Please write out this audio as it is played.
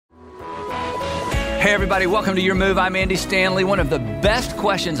Hey everybody, welcome to Your Move. I'm Andy Stanley. One of the best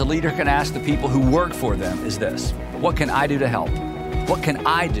questions a leader can ask the people who work for them is this: what can I do to help? What can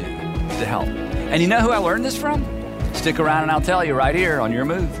I do to help? And you know who I learned this from? Stick around and I'll tell you right here on Your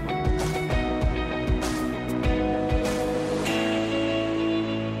Move.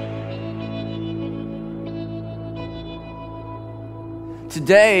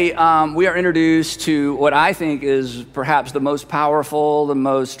 Today, we are introduced to what I think is perhaps the most powerful, the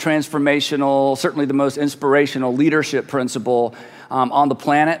most transformational, certainly the most inspirational leadership principle on the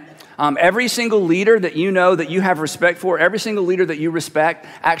planet. Every single leader that you know, that you have respect for, every single leader that you respect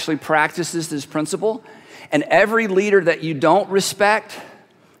actually practices this principle. And every leader that you don't respect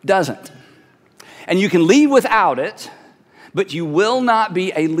doesn't. And you can lead without it, but you will not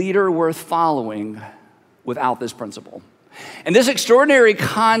be a leader worth following without this principle. And this extraordinary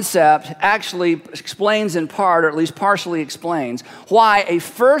concept actually explains in part, or at least partially explains, why a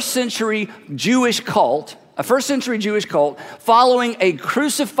first century Jewish cult following a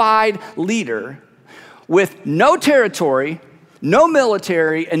crucified leader with no territory, no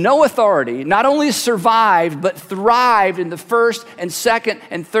military, and no authority, not only survived, but thrived in the first and second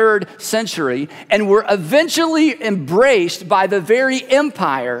and third century, and were eventually embraced by the very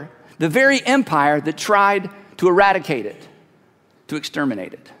empire that tried to eradicate it, to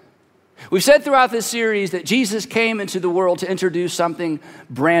exterminate it. We've said throughout this series that Jesus came into the world to introduce something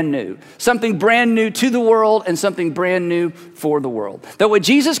brand new to the world and something brand new for the world. That what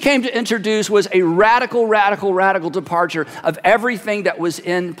Jesus came to introduce was a radical departure of everything that was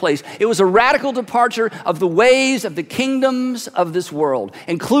in place. It was a radical departure of the ways of the kingdoms of this world,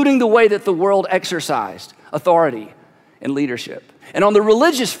 including the way that the world exercised authority and leadership. And on the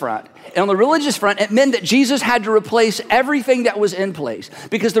religious front, it meant that Jesus had to replace everything that was in place,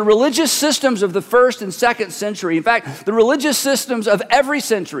 because the religious systems of the first and second century, in fact, the religious systems of every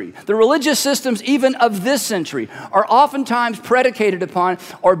century, the religious systems even of this century, are oftentimes predicated upon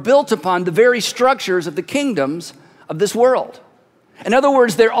or built upon the very structures of the kingdoms of this world. In other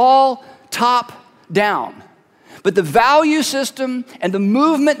words, they're all top down. But the value system and the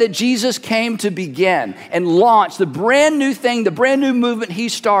movement that Jesus came to begin and launch, the brand new thing, the brand new movement he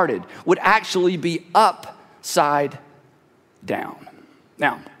started, would actually be upside down.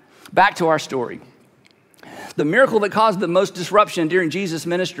 Now, back to our story. The miracle that caused the most disruption during Jesus'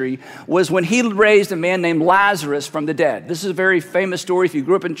 ministry was when he raised a man named Lazarus from the dead. This is a very famous story. If you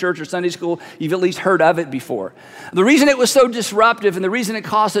grew up in church or Sunday school, you've at least heard of it before. The reason it was so disruptive and the reason it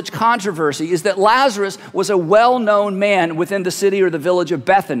caused such controversy is that Lazarus was a well-known man within the city or the village of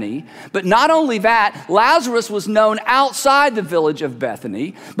Bethany. But not only that, Lazarus was known outside the village of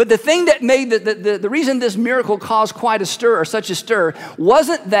Bethany. But the thing that made the reason this miracle caused quite a stir, or such a stir,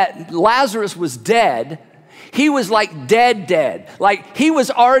 wasn't that Lazarus was dead. He was like dead. Like he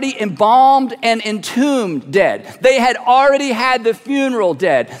was already embalmed and entombed dead. They had already had the funeral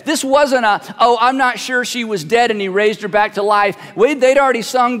dead. This wasn't I'm not sure she was dead and he raised her back to life. They'd already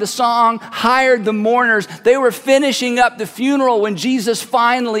sung the song, hired the mourners. They were finishing up the funeral when Jesus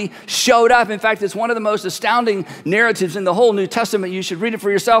finally showed up. In fact, it's one of the most astounding narratives in the whole New Testament. You should read it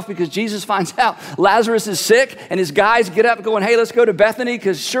for yourself, because Jesus finds out Lazarus is sick and his guys get up going, hey, let's go to Bethany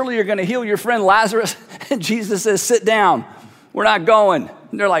because surely you're going to heal your friend Lazarus. And Jesus says, sit down. We're not going.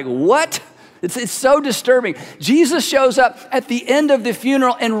 And they're like, what? It's so disturbing. Jesus shows up at the end of the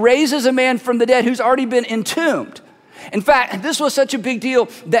funeral and raises a man from the dead who's already been entombed. In fact, this was such a big deal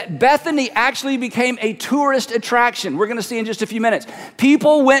that Bethany actually became a tourist attraction. We're going to see in just a few minutes.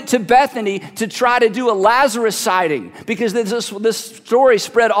 People went to Bethany to try to do a Lazarus sighting because this story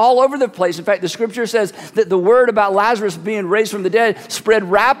spread all over the place. In fact, the scripture says that the word about Lazarus being raised from the dead spread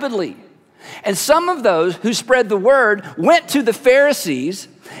rapidly. And some of those who spread the word went to the Pharisees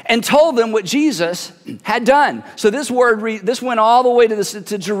and told them what Jesus had done. So this went all the way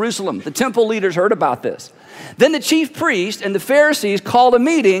to Jerusalem. The temple leaders heard about this. Then the chief priest and the Pharisees called a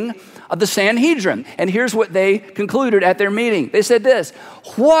meeting of the Sanhedrin. And here's what they concluded at their meeting. They said this: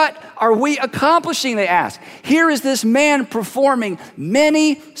 what are we accomplishing, they asked. Here is this man performing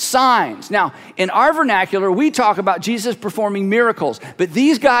many signs. Now, in our vernacular, we talk about Jesus performing miracles, but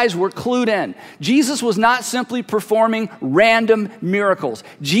these guys were clued in. Jesus was not simply performing random miracles.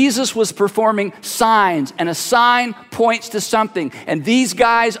 Jesus was performing signs, and a sign points to something. And these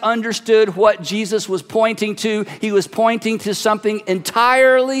guys understood what Jesus was pointing to. He was pointing to something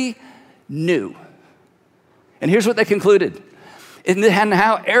entirely new. And here's what they concluded, and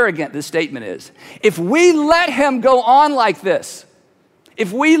how arrogant this statement is. If we let him go on like this,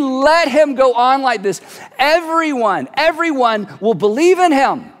 everyone will believe in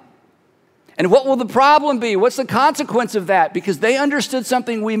him. And what will the problem be? What's the consequence of that? Because they understood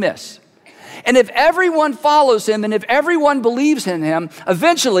something we miss. And if everyone follows him and if everyone believes in him,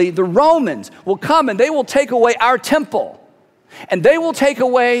 eventually the Romans will come and they will take away our temple and they will take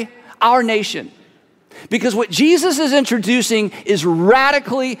away our nation. Because what Jesus is introducing is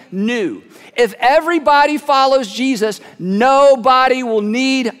radically new. If everybody follows Jesus, nobody will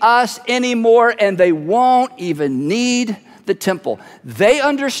need us anymore, and they won't even need the temple. They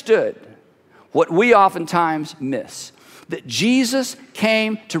understood what we oftentimes miss, that Jesus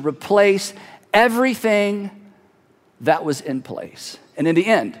came to replace everything that was in place. And in the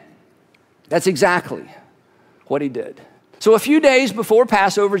end, that's exactly what he did. So a few days before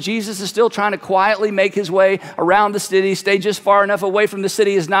Passover, Jesus is still trying to quietly make his way around the city, stay just far enough away from the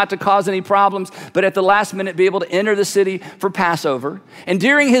city as not to cause any problems, but at the last minute be able to enter the city for Passover. And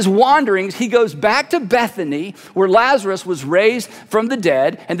during his wanderings, he goes back to Bethany, where Lazarus was raised from the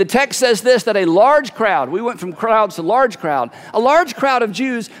dead. And the text says this, that a large crowd, we went from crowds to large crowd, a large crowd of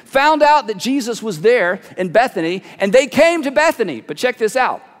Jews found out that Jesus was there in Bethany, and they came to Bethany. But check this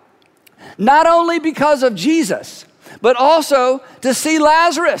out. Not only because of Jesus, but also to see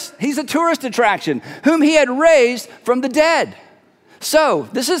Lazarus. He's a tourist attraction, whom he had raised from the dead. So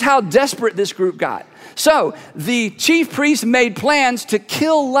this is how desperate this group got. So the chief priests made plans to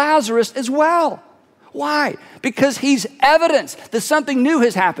kill Lazarus as well. Why? Because he's evidence that something new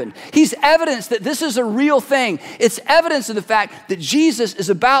has happened. He's evidence that this is a real thing. It's evidence of the fact that Jesus is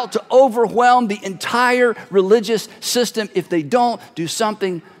about to overwhelm the entire religious system if they don't do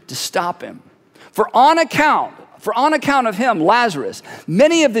something to stop him. For on account of him, Lazarus,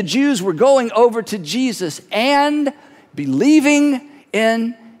 many of the Jews were going over to Jesus and believing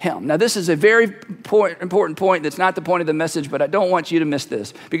in him. Now, this is a very important point that's not the point of the message, but I don't want you to miss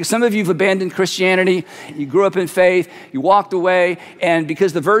this. Because some of you have abandoned Christianity, you grew up in faith, you walked away, and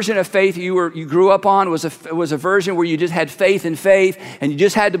because the version of faith you grew up on was a version where you just had faith in faith, and you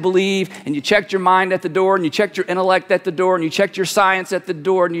just had to believe, and you checked your mind at the door, and you checked your intellect at the door, and you checked your science at the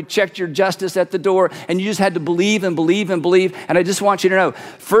door, and you checked your justice at the door, and you just had to believe and believe and believe. And I just want you to know,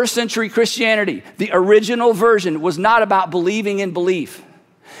 first century Christianity, the original version, was not about believing in belief.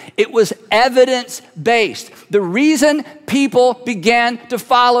 It was evidence-based. The reason people began to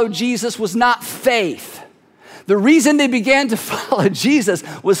follow Jesus was not faith. The reason they began to follow Jesus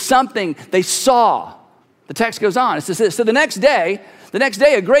was something they saw. The text goes on. It says this. So the next day,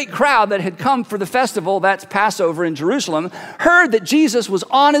 a great crowd that had come for the festival, that's Passover in Jerusalem, heard that Jesus was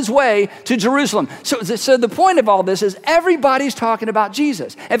on his way to Jerusalem. So the point of all this is everybody's talking about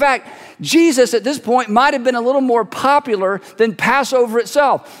Jesus. In fact, Jesus at this point might have been a little more popular than Passover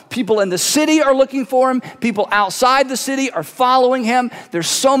itself. People in the city are looking for him. People outside the city are following him. There's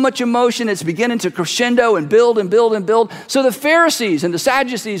so much emotion. It's beginning to crescendo and build and build and build. So the Pharisees and the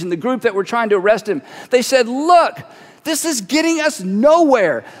Sadducees and the group that were trying to arrest him, they said, look, this is getting us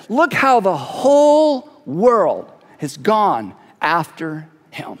nowhere. Look how the whole world has gone after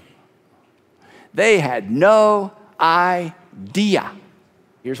him. They had no idea.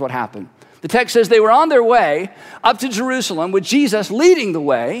 Here's what happened. The text says they were on their way up to Jerusalem with Jesus leading the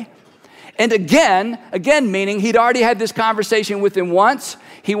way. And again meaning he'd already had this conversation with him once.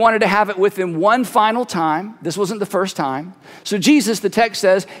 He wanted to have it with him one final time. This wasn't the first time. So Jesus, the text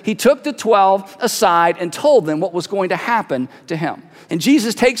says, he took the 12 aside and told them what was going to happen to him. And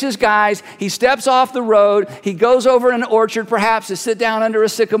Jesus takes his guys, he steps off the road, he goes over in an orchard perhaps to sit down under a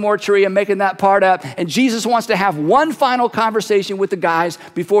sycamore tree. I'm making that part up. And Jesus wants to have one final conversation with the guys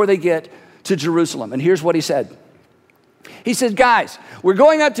before they get to Jerusalem. And here's what he said. He said, guys, we're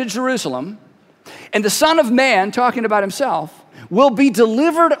going up to Jerusalem, and the Son of Man, talking about himself, will be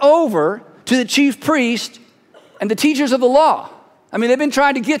delivered over to the chief priest and the teachers of the law. I mean, they've been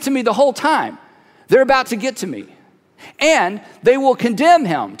trying to get to me the whole time. They're about to get to me. And they will condemn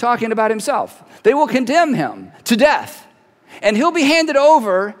him, talking about himself. They will condemn him to death. And he'll be handed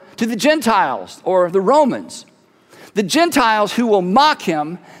over to the Gentiles or the Romans. The Gentiles who will mock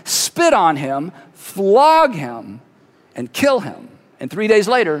him, spit on him, flog him, and kill him. And 3 days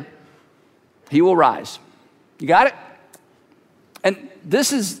later, he will rise. You got it? And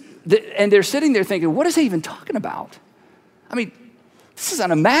and they're sitting there thinking, what is he even talking about? I mean, this is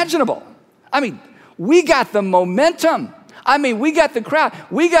unimaginable. I mean, we got the momentum. I mean, we got the crowd.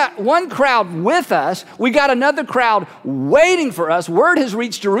 We got one crowd with us. We got another crowd waiting for us. Word has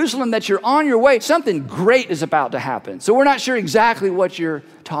reached Jerusalem that you're on your way. Something great is about to happen. So we're not sure exactly what you're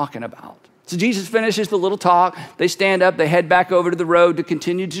talking about. So Jesus finishes the little talk. They stand up. They head back over to the road to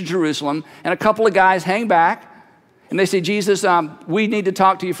continue to Jerusalem. And a couple of guys hang back. And they say, Jesus, we need to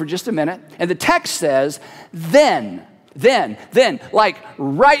talk to you for just a minute. And the text says, then Then, like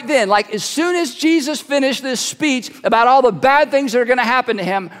right then, like as soon as Jesus finished this speech about all the bad things that are going to happen to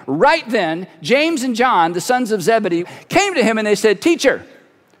him, right then, James and John, the sons of Zebedee, came to him and they said, "Teacher,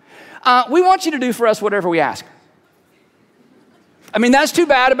 we want you to do for us whatever we ask." I mean, that's too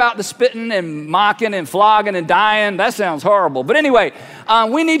bad about the spitting and mocking and flogging and dying. That sounds horrible. But anyway,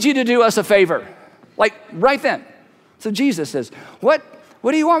 we need you to do us a favor. Like right then. So Jesus says, what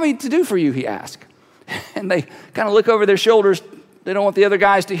do you want me to do for you, he asked. And they kind of look over their shoulders. They don't want the other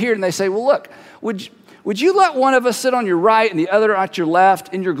guys to hear it. And they say, well, look, would you let one of us sit on your right and the other at your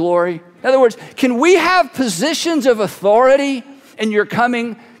left in your glory? In other words, can we have positions of authority in your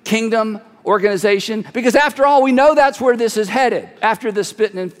coming kingdom organization? Because after all, we know that's where this is headed, after the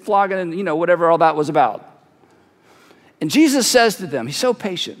spitting and flogging and, whatever all that was about. And Jesus says to them, he's so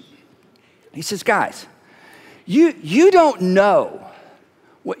patient. He says, guys, you don't know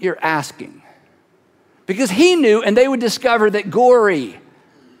what you're asking. Because he knew, and they would discover that glory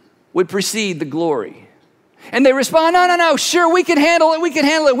would precede the glory. And they respond, no, sure, we can handle it, we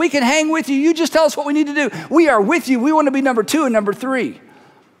can hang with you. You just tell us what we need to do. We are with you. We want to be number 2 and number 3.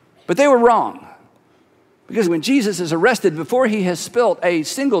 But they were wrong. Because when Jesus is arrested, before he has spilt a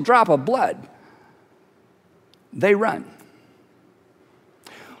single drop of blood, they run.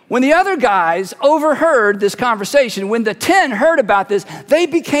 When the other guys overheard this conversation, when the 10 heard about this, they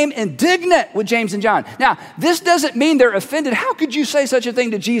became indignant with James and John. Now, this doesn't mean they're offended. How could you say such a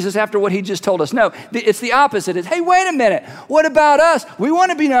thing to Jesus after what he just told us? No, it's the opposite. It's, hey, wait a minute. What about us? We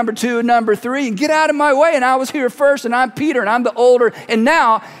want to be number 2 and number 3 and get out of my way. And I was here first and I'm Peter and I'm the older. And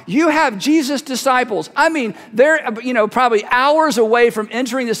now you have Jesus' disciples. I mean, they're, probably hours away from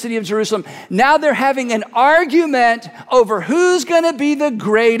entering the city of Jerusalem. Now they're having an argument over who's going to be the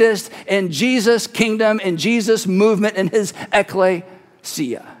greatest in Jesus' kingdom, in Jesus' movement, in his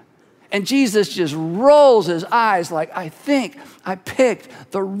ecclesia. And Jesus just rolls his eyes like, I think I picked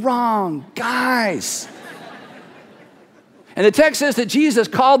the wrong guys. And the text says that Jesus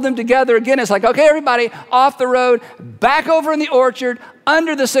called them together again. It's like, okay, everybody, off the road, back over in the orchard,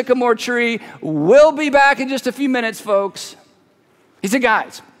 under the sycamore tree. We'll be back in just a few minutes, folks. He said,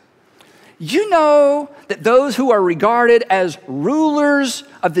 guys, you know that those who are regarded as rulers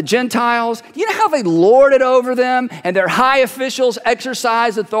of the Gentiles, you know how they lord it over them and their high officials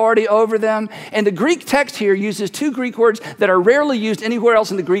exercise authority over them? And the Greek text here uses 2 Greek words that are rarely used anywhere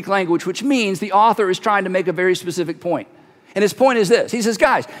else in the Greek language, which means the author is trying to make a very specific point. And his point is this. He says,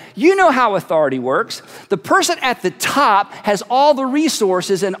 guys, you know how authority works. The person at the top has all the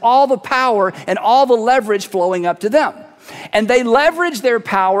resources and all the power and all the leverage flowing up to them. And they leverage their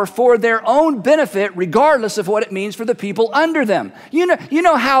power for their own benefit, regardless of what it means for the people under them. You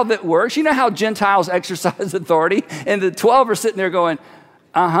know how that works. You know how Gentiles exercise authority. And the 12 are sitting there going,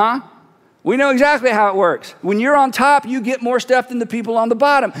 we know exactly how it works. When you're on top, you get more stuff than the people on the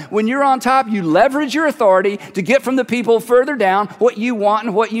bottom. When you're on top, you leverage your authority to get from the people further down what you want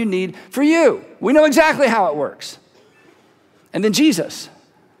and what you need for you. We know exactly how it works. And then Jesus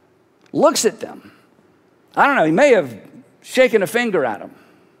looks at them. I don't know, he may have shaken a finger at them.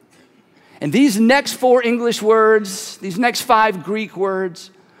 And these next 4 English words, these next 5 Greek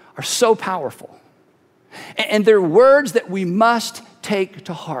words are so powerful. And they're words that we must take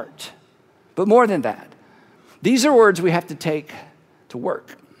to heart. But more than that, these are words we have to take to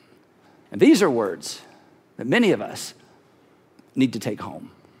work. And these are words that many of us need to take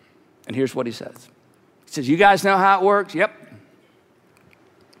home. And here's what he says. He says, you guys know how it works? Yep.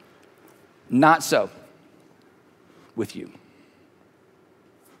 Not so with you.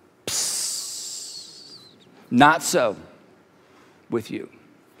 Psst. Not so with you.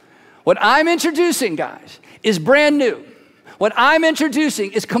 What I'm introducing, guys, is brand new. What I'm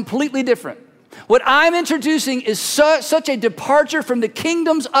introducing is completely different. What I'm introducing is such a departure from the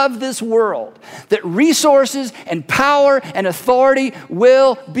kingdoms of this world that resources and power and authority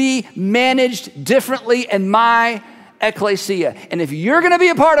will be managed differently in my ecclesia. And if you're going to be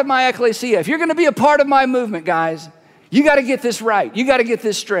a part of my ecclesia, if you're going to be a part of my movement, guys, you got to get this right. You got to get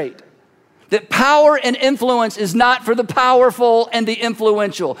this straight. That power and influence is not for the powerful and the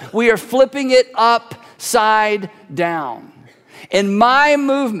influential. We are flipping it upside down. In my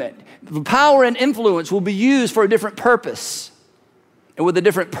movement, the power and influence will be used for a different purpose and with a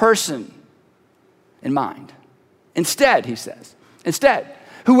different person in mind. Instead, he says,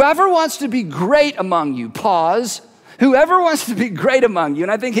 whoever wants to be great among you, pause, whoever wants to be great among you,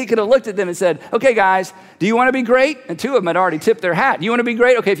 and I think he could have looked at them and said, okay, guys, do you want to be great? And 2 of them had already tipped their hat. You want to be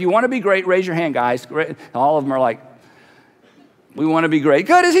great? Okay, if you want to be great, raise your hand, guys. All of them are like, We want to be great.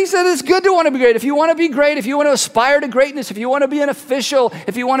 Good, as he said, it's good to want to be great. If you want to be great, if you want to aspire to greatness, if you want to be an official,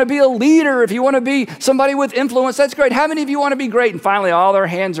 if you want to be a leader, if you want to be somebody with influence, that's great. How many of you want to be great? And finally, all their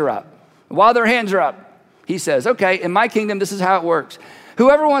hands are up. While their hands are up, he says, okay, in my kingdom, this is how it works.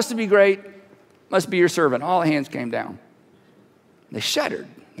 Whoever wants to be great must be your servant. All the hands came down. They shuddered.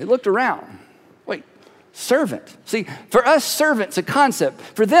 They looked around. Wait, servant. See, for us, servant's a concept.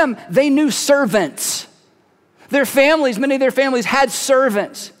 For them, they knew servants. Their families, many of their families had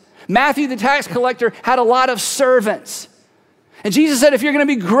servants. Matthew, the tax collector, had a lot of servants. And Jesus said, if you're going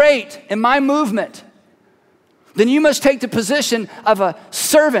to be great in my movement, then you must take the position of a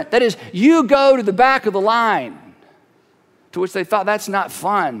servant. That is, you go to the back of the line. To which they thought, that's not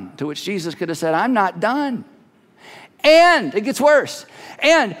fun. To which Jesus could have said, I'm not done. And it gets worse.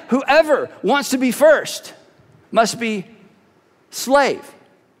 And whoever wants to be first must be slave,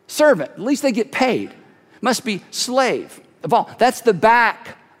 servant. At least they get paid. Must be slave of all. That's the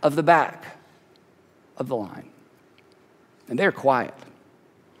back of the line. And they're quiet.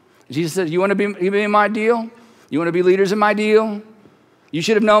 Jesus said, you want to be in my deal? You want to be leaders in my deal? You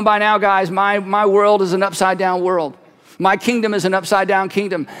should have known by now, guys, my world is an upside down world. My kingdom is an upside down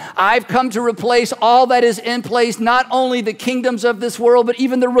kingdom. I've come to replace all that is in place, not only the kingdoms of this world, but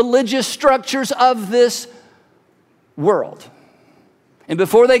even the religious structures of this world. And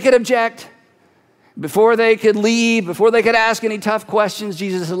before they could object, before they could leave, before they could ask any tough questions,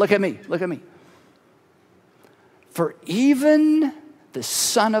 Jesus said, look at me, look at me. For even the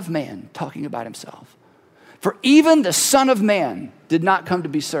Son of Man, talking about himself, for even the Son of Man did not come to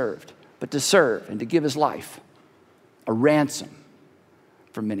be served, but to serve and to give his life a ransom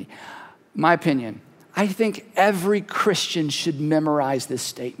for many. My opinion, I think every Christian should memorize this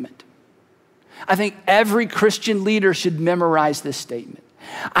statement. I think every Christian leader should memorize this statement.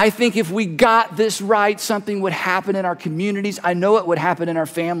 I think if we got this right, something would happen in our communities. I know it would happen in our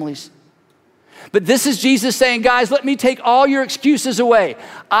families. But this is Jesus saying, guys, let me take all your excuses away.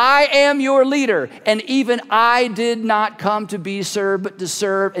 I am your leader, and even I did not come to be served, but to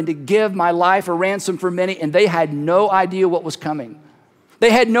serve and to give my life a ransom for many. And they had no idea what was coming.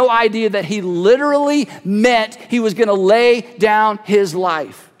 They had no idea that he literally meant he was going to lay down his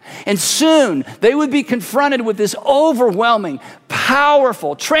life. And soon they would be confronted with this overwhelming,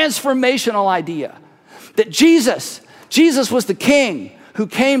 powerful, transformational idea that Jesus was the king who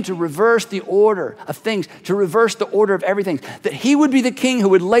came to reverse the order of things, to reverse the order of everything. That he would be the king who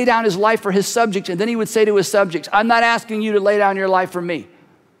would lay down his life for his subjects, and then he would say to his subjects, I'm not asking you to lay down your life for me.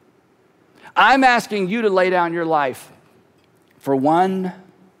 I'm asking you to lay down your life for one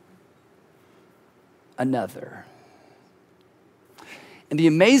another. And the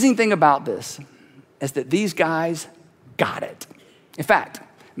amazing thing about this is that these guys got it. In fact,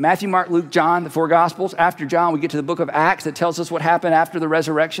 Matthew, Mark, Luke, John, the four Gospels. After John, we get to the book of Acts that tells us what happened after the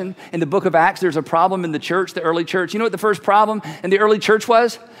resurrection. In the book of Acts, there's a problem in the church, the early church. You know what the first problem in the early church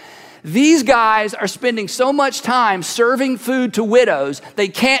was? These guys are spending so much time serving food to widows, they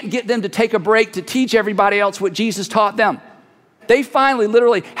can't get them to take a break to teach everybody else what Jesus taught them. They finally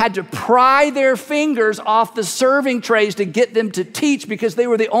literally had to pry their fingers off the serving trays to get them to teach because they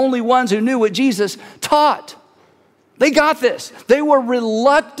were the only ones who knew what Jesus taught. They got this. They were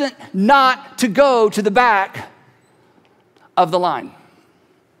reluctant not to go to the back of the line.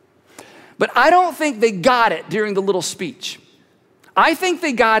 But I don't think they got it during the little speech. I think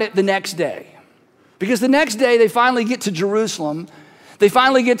they got it the next day. Because the next day they finally get to Jerusalem. They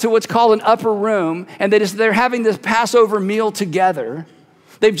finally get to what's called an upper room, and they're having this Passover meal together.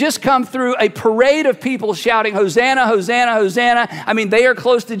 They've just come through a parade of people shouting, Hosanna, Hosanna, Hosanna. I mean, they are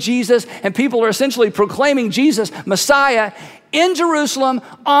close to Jesus, and people are essentially proclaiming Jesus, Messiah, in Jerusalem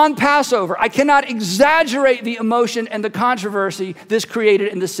on Passover. I cannot exaggerate the emotion and the controversy this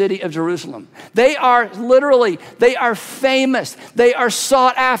created in the city of Jerusalem. They are famous. They are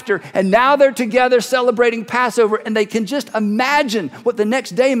sought after, and now they're together celebrating Passover, and they can just imagine what the next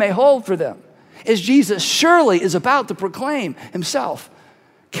day may hold for them, as Jesus surely is about to proclaim himself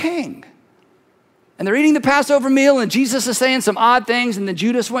king. And they're eating the Passover meal, and Jesus is saying some odd things, and then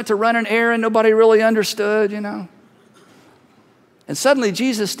Judas went to run an errand. Nobody really understood, And suddenly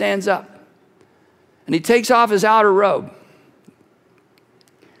Jesus stands up, and he takes off his outer robe,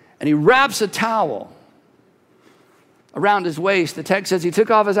 and he wraps a towel around his waist. The text says he took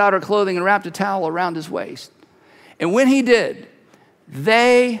off his outer clothing and wrapped a towel around his waist. And when he did,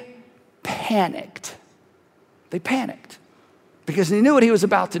 they panicked. They panicked because they knew what he was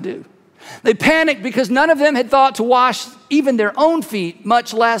about to do. They panicked because none of them had thought to wash even their own feet,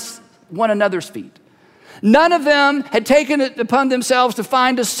 much less one another's feet. None of them had taken it upon themselves to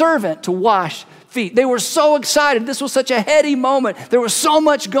find a servant to wash feet. They were so excited. This was such a heady moment. There was so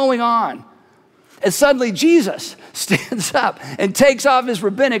much going on. And suddenly Jesus stands up and takes off his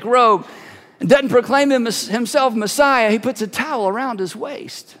rabbinic robe and doesn't proclaim himself Messiah. He puts a towel around his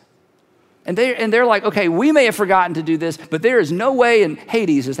waist. And they're like, okay, we may have forgotten to do this, but there is no way in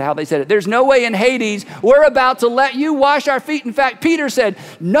Hades, is how they said it. There's no way in Hades we're about to let you wash our feet. In fact, Peter said,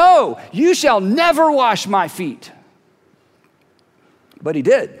 no, you shall never wash my feet. But he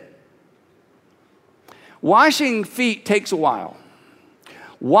did. Washing feet takes a while.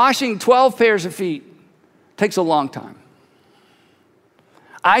 Washing 12 pairs of feet takes a long time.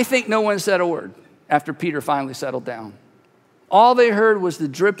 I think no one said a word after Peter finally settled down. All they heard was the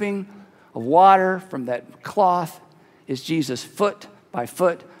dripping of water from that cloth as Jesus, foot by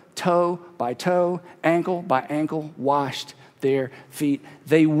foot, toe by toe, ankle by ankle, washed their feet.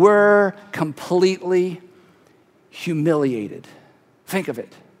 They were completely humiliated. Think of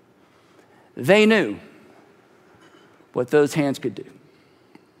it. They knew what those hands could do.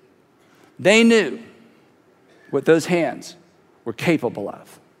 They knew what those hands were capable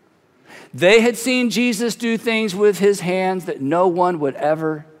of. They had seen Jesus do things with his hands that no one would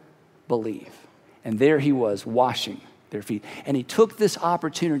ever believe. And there he was, washing their feet. And he took this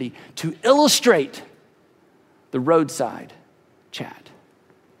opportunity to illustrate the roadside chat.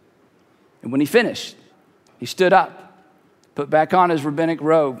 And when he finished, he stood up, put back on his rabbinic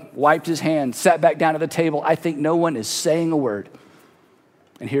robe, wiped his hands, sat back down at the table. I think no one is saying a word.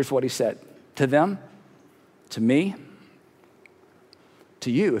 And here's what he said to them, to me, to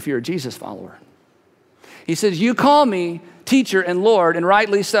you, if you're a Jesus follower. He says, you call me teacher and Lord, and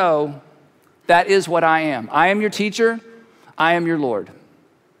rightly so. That is what I am. I am your teacher. I am your Lord.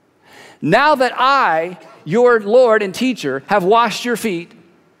 Now that I, your Lord and teacher, have washed your feet,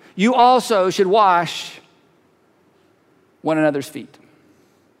 you also should wash one another's feet.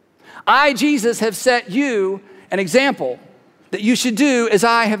 I, Jesus, have set you an example that you should do as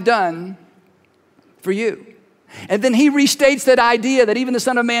I have done for you. And then he restates that idea that even the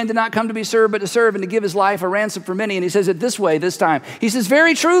Son of Man did not come to be served, but to serve and to give his life a ransom for many. And he says it this way this time. He says,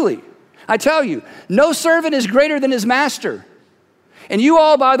 very truly, I tell you, no servant is greater than his master. And you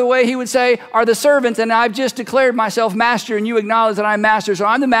all, by the way, he would say, are the servants, and I've just declared myself master, and you acknowledge that I'm master. So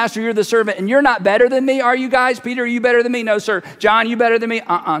I'm the master, you're the servant, and you're not better than me, are you guys? Peter, are you better than me? No, sir. John, you better than me?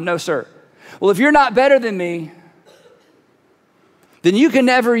 No, sir. Well, if you're not better than me, then you can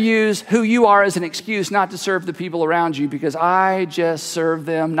never use who you are as an excuse not to serve the people around you, because I just serve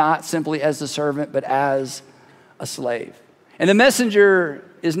them not simply as a servant, but as a slave. And the messenger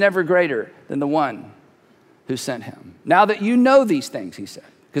is never greater than the one who sent him. Now that you know these things, he said,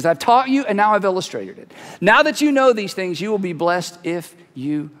 because I've taught you and now I've illustrated it. Now that you know these things, you will be blessed if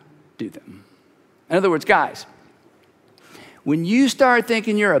you do them. In other words, guys, when you start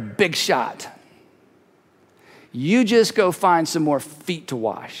thinking you're a big shot, you just go find some more feet to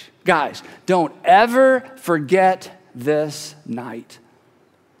wash. Guys, don't ever forget this night.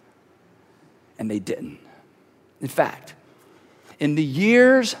 And they didn't. In fact, in the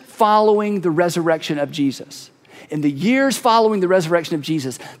years following the resurrection of Jesus, the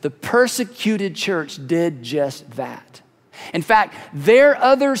persecuted church did just that. In fact, the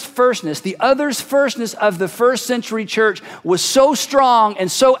others firstness of the first century church was so strong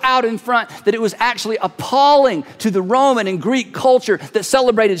and so out in front that it was actually appalling to the Roman and Greek culture that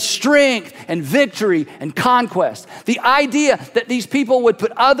celebrated strength and victory and conquest. The idea that these people would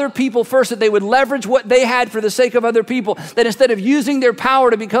put other people first, that they would leverage what they had for the sake of other people, that instead of using their power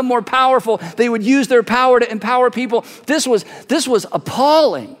to become more powerful, they would use their power to empower people. This was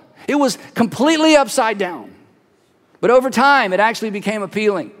appalling. It was completely upside down. But over time, it actually became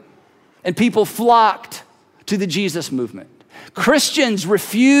appealing, and people flocked to the Jesus movement. Christians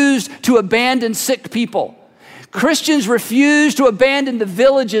refused to abandon sick people. Christians refused to abandon the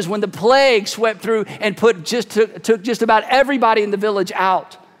villages when the plague swept through and took just about everybody in the village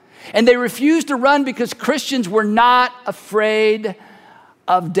out. And they refused to run because Christians were not afraid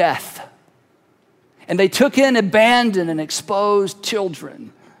of death. And they took in abandoned and exposed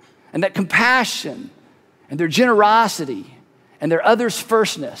children. And that compassion and their generosity and their others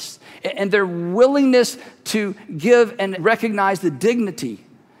firstness and their willingness to give and recognize the dignity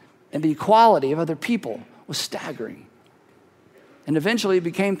and the equality of other people was staggering. And eventually it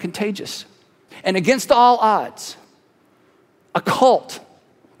became contagious. And against all odds, a cult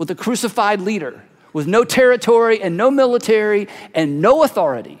with a crucified leader with no territory and no military and no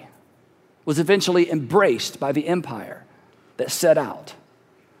authority was eventually embraced by the empire that set out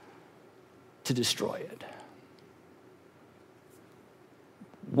to destroy it.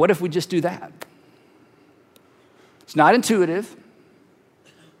 What if we just do that? It's not intuitive.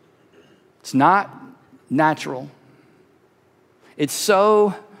 It's not natural. It's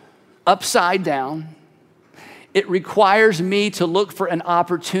so upside down. It requires me to look for an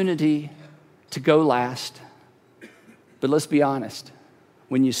opportunity to go last. But let's be honest.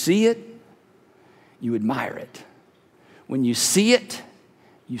 When you see it, you admire it. When you see it,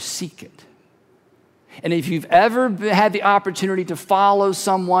 you seek it. And if you've ever had the opportunity to follow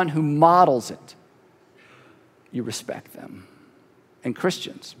someone who models it, you respect them. And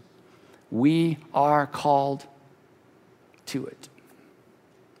Christians, we are called to it.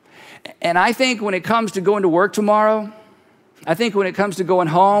 And I think when it comes to going to work tomorrow, I think when it comes to going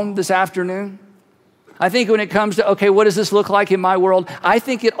home this afternoon, I think when it comes to, okay, what does this look like in my world? I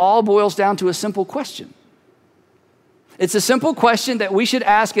think it all boils down to a simple question. It's a simple question that we should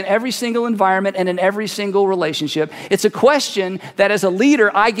ask in every single environment and in every single relationship. It's a question that as a leader,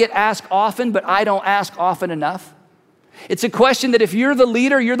 I get asked often, but I don't ask often enough. It's a question that if you're the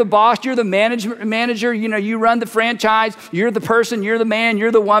leader, you're the boss, you're the manager, you run the franchise, you're the person, you're the man,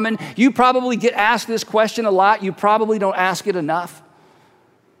 you're the woman, you probably get asked this question a lot. You probably don't ask it enough.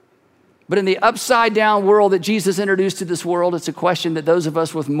 But in the upside down world that Jesus introduced to this world, it's a question that those of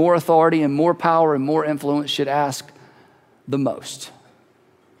us with more authority and more power and more influence should ask the most.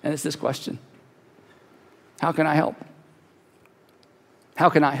 And it's this question: how can I help? How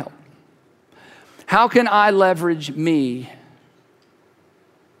can I help? How can I leverage me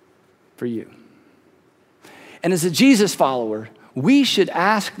for you? And as a Jesus follower, we should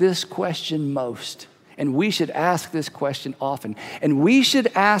ask this question most. And we should ask this question often. And we should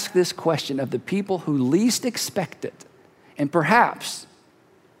ask this question of the people who least expect it, and perhaps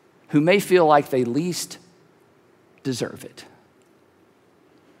who may feel like they least deserve it.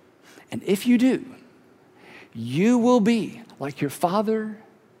 And if you do, you will be like your Father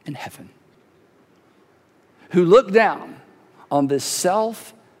in heaven, who looked down on this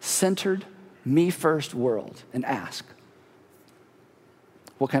self-centered, me-first world and ask,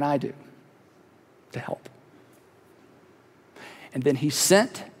 what can I do to help? And then he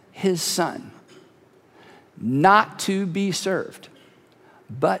sent his son not to be served,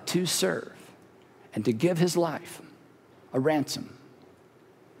 but to serve and to give his life a ransom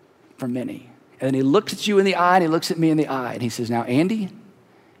for many. And then he looks at you in the eye and he looks at me in the eye and he says, now, Andy,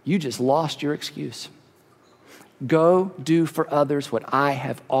 you just lost your excuse. Go do for others what I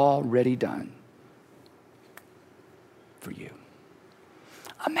have already done for you.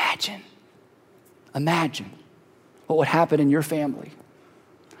 Imagine what would happen in your family.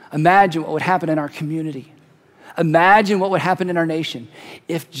 Imagine what would happen in our community. Imagine what would happen in our nation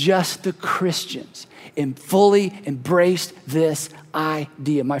if just the Christians fully embraced this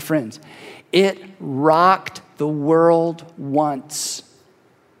idea. My friends, it rocked the world once.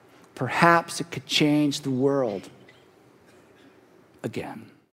 Perhaps it could change the world again.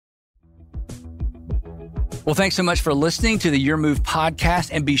 Well, thanks so much for listening to the Your Move podcast,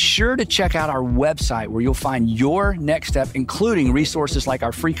 and be sure to check out our website where you'll find your next step, including resources like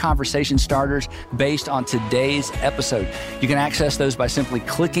our free conversation starters based on today's episode. You can access those by simply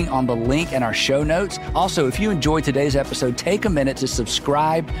clicking on the link in our show notes. Also, if you enjoyed today's episode, take a minute to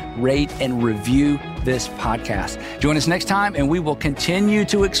subscribe, rate, and review this podcast. Join us next time, and we will continue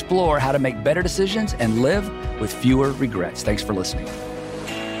to explore how to make better decisions and live with fewer regrets. Thanks for listening.